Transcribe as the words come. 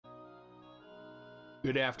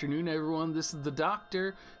Good afternoon, everyone. This is the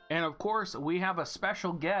Doctor, and of course, we have a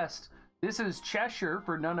special guest. This is Cheshire,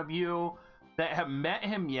 for none of you that have met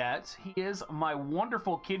him yet. He is my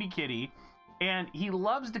wonderful kitty, and he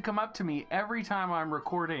loves to come up to me every time I'm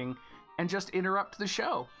recording and just interrupt the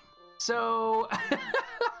show. So,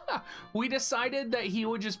 we decided that he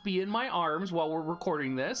would just be in my arms while we're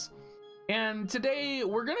recording this. And today,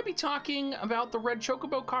 we're going to be talking about the red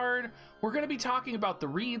Chocobo card. We're going to be talking about the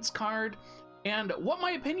Reeds card and what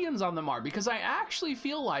my opinions on them are, because I actually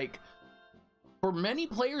feel like for many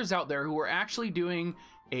players out there who are actually doing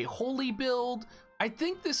a holy build, I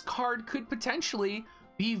think this card could potentially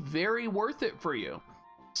be very worth it for you.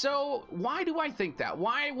 So why do I think that?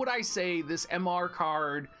 Why would I say this MR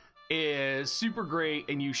card is super great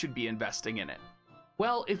and you should be investing in it?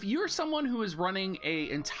 Well, if you're someone who is running an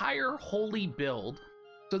entire holy build,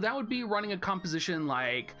 so that would be running a composition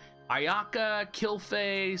like Ayaka,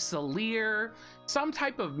 Kilfei, Salir, some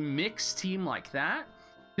type of mixed team like that,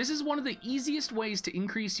 this is one of the easiest ways to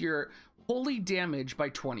increase your holy damage by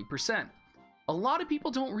 20%. A lot of people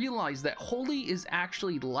don't realize that holy is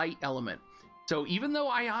actually light element. So even though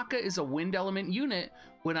Ayaka is a wind element unit,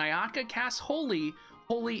 when Ayaka casts holy,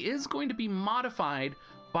 holy is going to be modified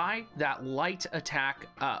by that light attack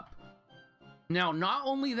up. Now, not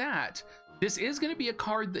only that, this is going to be a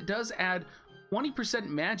card that does add 20%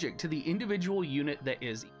 magic to the individual unit that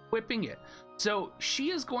is equipping it. So she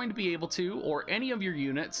is going to be able to, or any of your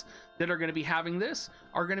units that are going to be having this,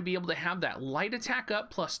 are going to be able to have that light attack up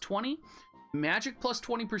plus 20, magic plus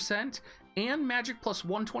 20%, and magic plus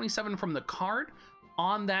 127 from the card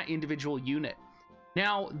on that individual unit.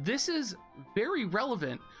 Now, this is very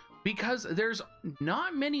relevant because there's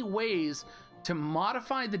not many ways to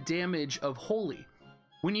modify the damage of holy.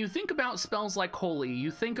 When you think about spells like holy,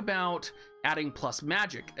 you think about adding plus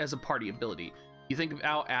magic as a party ability. You think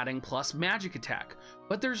about adding plus magic attack,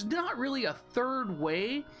 but there's not really a third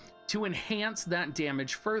way to enhance that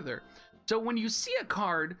damage further. So when you see a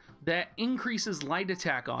card that increases light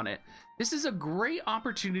attack on it, this is a great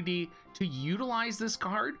opportunity to utilize this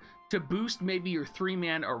card to boost maybe your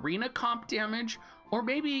 3-man arena comp damage, or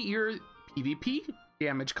maybe your PvP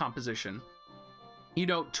damage composition. You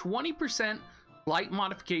know, 20% light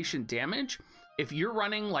modification damage, if you're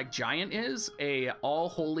running like Giant is, a all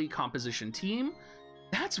holy composition team,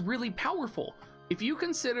 that's really powerful. If you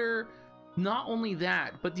consider not only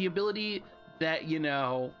that, but the ability that, you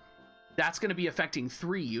know, that's going to be affecting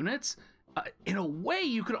 3 units, in a way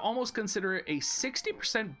you could almost consider it a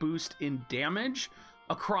 60% boost in damage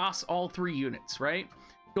across all 3 units, right?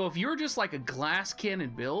 So if you're just like a glass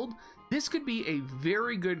cannon build, this could be a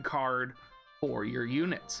very good card for your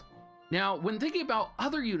units. Now, when thinking about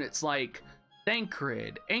other units like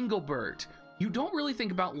Thancred, Engelbert, you don't really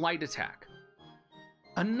think about light attack.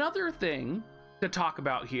 Another thing to talk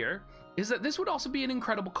about here is that this would also be an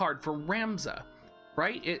incredible card for Ramza,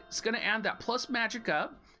 right? It's going to add that plus magic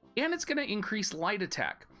up, and it's going to increase light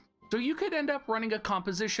attack. So you could end up running a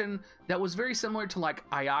composition that was very similar to like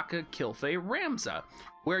Ayaka, Kilfei, Ramza,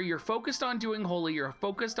 where you're focused on doing holy, you're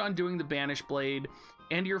focused on doing the Banish Blade,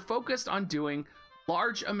 and you're focused on doing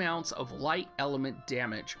large amounts of light element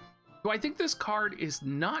damage. So I think this card is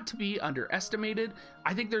not to be underestimated.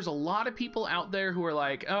 I think there's a lot of people out there who are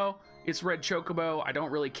like, oh, it's red Chocobo, I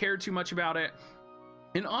don't really care too much about it.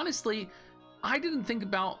 And honestly, I didn't think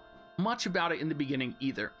much about it in the beginning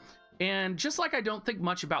either. And just like I don't think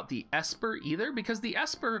much about the Esper either, because the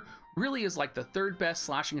Esper really is like the 3rd best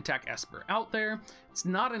slashing attack Esper out there. It's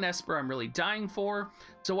not an Esper I'm really dying for.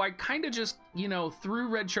 So I kind of just, you know, threw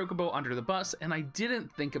red Chocobo under the bus and I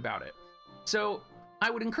didn't think about it. So I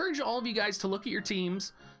would encourage all of you guys to look at your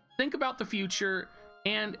teams, think about the future,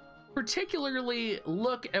 and particularly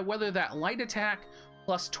look at whether that light attack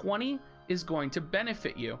plus 20 is going to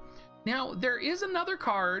benefit you. Now, there is another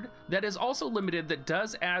card that is also limited that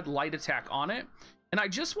does add light attack on it, and I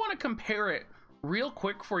just want to compare it real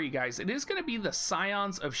quick for you guys. It is going to be the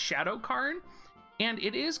Scions of Shadow card, and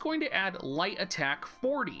it is going to add light attack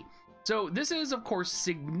 40. So this is, of course,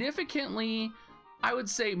 significantly, I would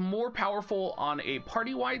say, more powerful on a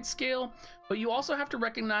party-wide scale, but you also have to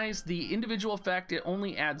recognize the individual effect. It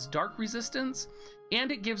only adds dark resistance,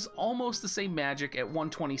 and it gives almost the same magic at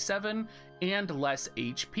 127 and less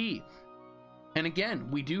HP. And again,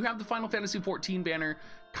 we do have the Final Fantasy XIV banner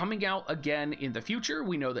coming out again in the future.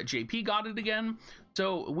 We know that JP got it again,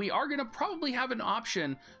 so we are going to probably have an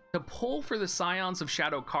option to pull for the Scions of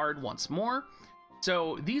Shadow card once more.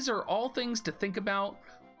 So these are all things to think about.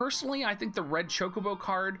 Personally, I think the red Chocobo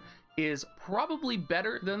card is probably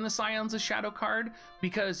better than the Scions of Shadow card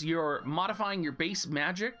because you're modifying your base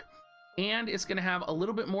magic and it's going to have a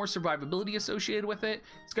little bit more survivability associated with it.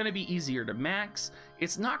 It's going to be easier to max.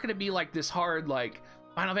 It's not going to be like this hard, like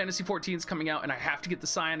Final Fantasy XIV is coming out and I have to get the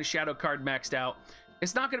Scion and Shadow card maxed out.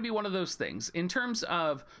 It's not going to be one of those things. In terms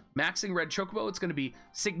of maxing Red Chocobo, it's going to be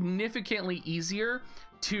significantly easier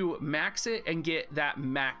to max it and get that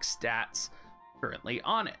max stats currently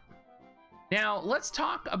on it. Now, let's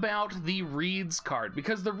talk about the Reeds card,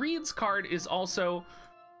 because the Reeds card is also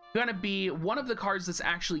going to be one of the cards that's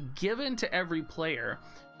actually given to every player,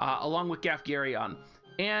 along with Gafgarion.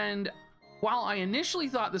 And while I initially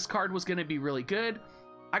thought this card was going to be really good,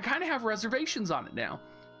 I kind of have reservations on it now.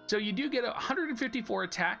 So you do get 154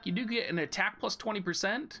 attack, you do get an attack plus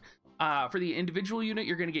 20%. For the individual unit,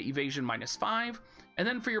 you're going to get evasion -5. And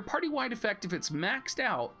then for your party-wide effect, if it's maxed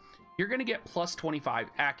out, you're going to get plus 25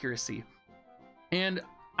 accuracy. And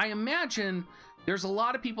I imagine there's a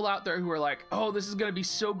lot of people out there who are like, oh, this is going to be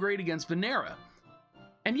so great against Venera.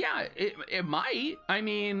 And yeah, it might. I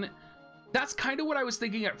mean, that's kind of what I was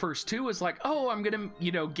thinking at first too, is like, oh, I'm going to,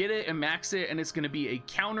 you know, get it and max it, and it's going to be a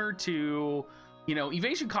counter to, you know,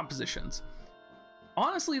 evasion compositions.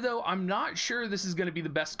 Honestly, though, I'm not sure this is going to be the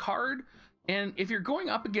best card. And if you're going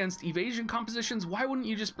up against evasion compositions, why wouldn't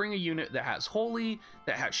you just bring a unit that has Holy,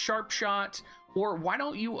 that has Sharp Shot, or why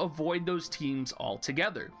don't you avoid those teams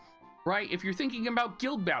altogether, right? If you're thinking about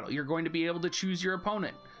guild battle, you're going to be able to choose your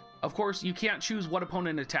opponent. Of course, you can't choose what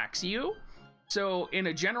opponent attacks you. So in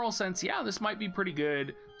a general sense, yeah, this might be pretty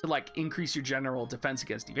good to like increase your general defense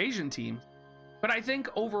against evasion teams. But I think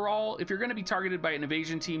overall, if you're going to be targeted by an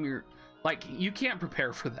evasion team, you're like, you can't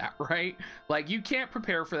prepare for that, right? Like, you can't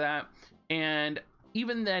prepare for that. And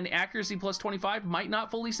even then, accuracy plus 25 might not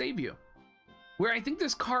fully save you. Where I think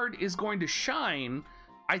this card is going to shine,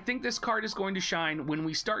 I think this card is going to shine when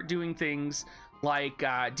we start doing things like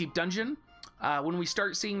Deep Dungeon, when we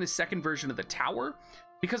start seeing the second version of the Tower.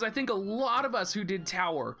 Because I think a lot of us who did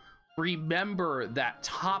Tower remember that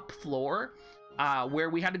top floor where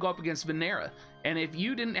we had to go up against Venera. And if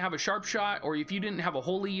you didn't have a Sharp Shot, or if you didn't have a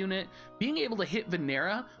Holy unit, being able to hit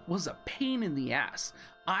Venera was a pain in the ass.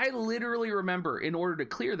 I literally remember, in order to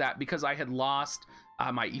clear that, because I had lost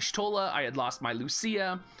my Ishtola, I had lost my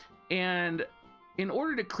Lucia, and in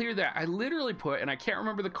order to clear that, I literally put, and I can't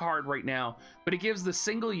remember the card right now, but it gives the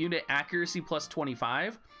single unit accuracy plus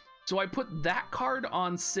 25. So I put that card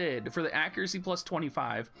on Sid for the accuracy plus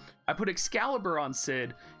 25. I put Excalibur on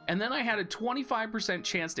Sid, and then I had a 25%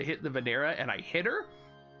 chance to hit the Venera, and I hit her.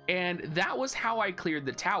 And that was how I cleared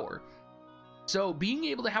the tower. So being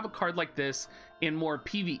able to have a card like this in more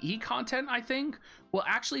PvE content, I think, will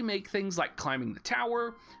actually make things like climbing the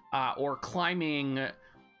tower or climbing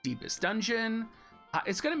Deepest Dungeon.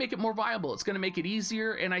 It's going to make it more viable. It's going to make it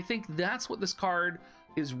easier. And I think that's what this card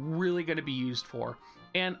is really going to be used for.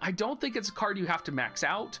 And I don't think it's a card you have to max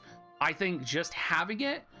out. I think just having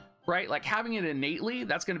it, right, like having it innately,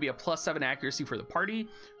 that's going to be a +7 accuracy for the party.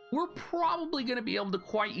 We're probably going to be able to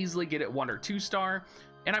quite easily get it 1 or 2 star.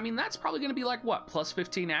 And I mean, that's probably going to be like, what,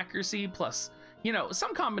 +15 accuracy, plus, you know,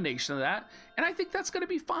 some combination of that. And I think that's going to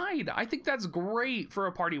be fine. I think that's great for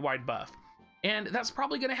a party-wide buff. And that's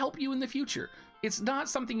probably going to help you in the future. It's not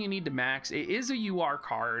something you need to max. It is a UR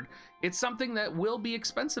card. It's something that will be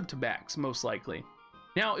expensive to max, most likely.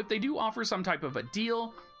 Now, if they do offer some type of a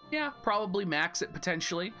deal, yeah, probably max it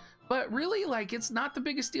potentially. But really, like, it's not the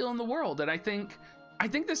biggest deal in the world. And I think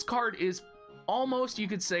this card is almost, you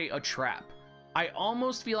could say, a trap. I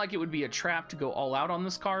almost feel like it would be a trap to go all out on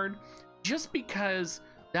this card, just because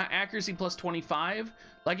that accuracy plus 25,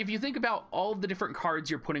 like if you think about all of the different cards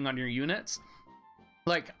you're putting on your units,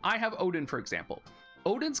 like I have Odin, for example.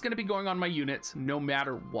 Odin's going to be going on my units no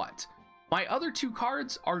matter what. My other 2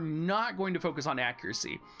 cards are not going to focus on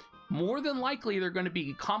accuracy. More than likely, they're going to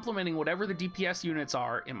be complementing whatever the DPS units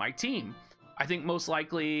are in my team. I think most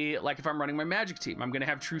likely, like if I'm running my magic team, I'm going to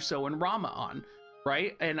have Trousseau and Rama on,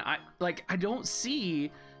 right? And I don't see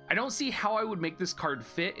how I would make this card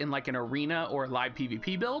fit in like an arena or a live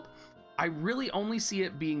PvP build. I really only see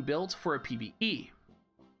it being built for a PvE.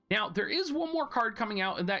 Now, there is one more card coming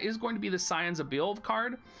out, and that is going to be the Scions of Beowulf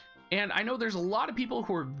card. And I know there's a lot of people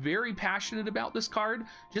who are very passionate about this card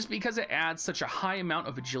just because it adds such a high amount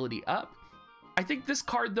of agility up. I think this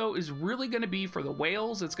card, though, is really going to be for the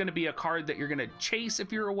whales. It's going to be a card that you're going to chase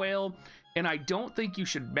if you're a whale. And I don't think you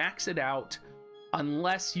should max it out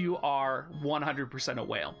unless you are 100% a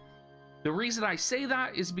whale. The reason I say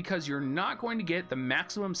that is because you're not going to get the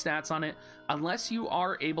maximum stats on it unless you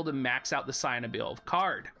are able to max out the Scion of Beowulf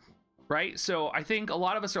card, right? So I think a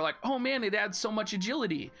lot of us are like, oh man, it adds so much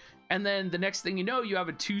agility. And then the next thing you know, you have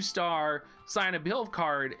a 2-star Scion of Beowulf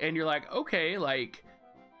card, and you're like, okay, like,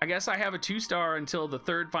 I guess I have a 2-star until the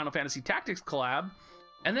 3rd Final Fantasy Tactics collab.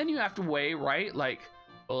 And then you have to weigh, right? Like,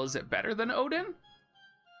 well, is it better than Odin?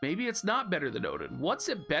 Maybe it's not better than Odin. What's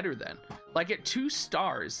it better than? Like, at 2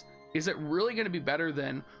 stars, is it really going to be better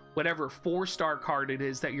than whatever 4-star card it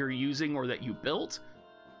is that you're using or that you built?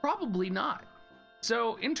 Probably not.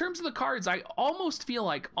 So in terms of the cards, I almost feel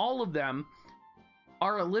like all of them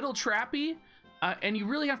are a little trappy, and you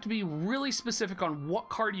really have to be really specific on what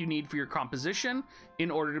card you need for your composition in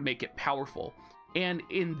order to make it powerful. And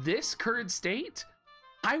in this current state,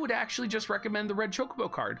 I would actually just recommend the red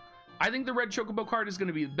Chocobo card. I think the red Chocobo card is going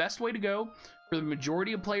to be the best way to go for the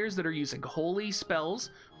majority of players that are using holy spells.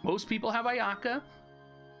 Most people have Ayaka.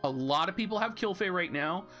 A lot of people have Kilfei right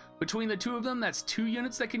now. Between the 2 of them, that's 2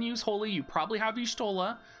 units that can use holy. You probably have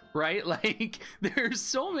Y'shtola, right? Like, there's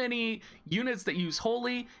so many units that use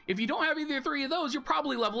holy. If you don't have either 3 of those, you're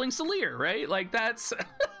probably leveling Salir, right? Like, that's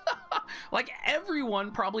like,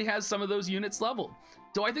 everyone probably has some of those units leveled.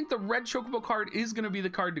 So I think the red Chocobo card is going to be the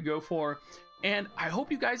card to go for, and I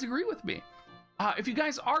hope you guys agree with me. If you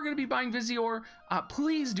guys are going to be buying Visior,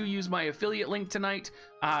 please do use my affiliate link tonight,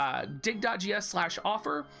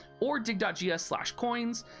 dig.gs/offer or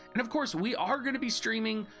dig.gs/coins. And of course, we are going to be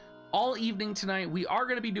streaming all evening tonight. We are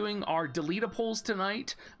going to be doing our Deleta polls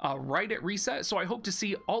tonight, right at reset. So I hope to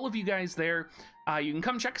see all of you guys there. You can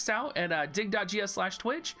come check us out at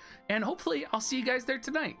dig.gs/twitch, and hopefully I'll see you guys there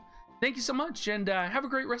tonight. Thank you so much, and have a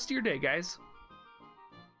great rest of your day, guys.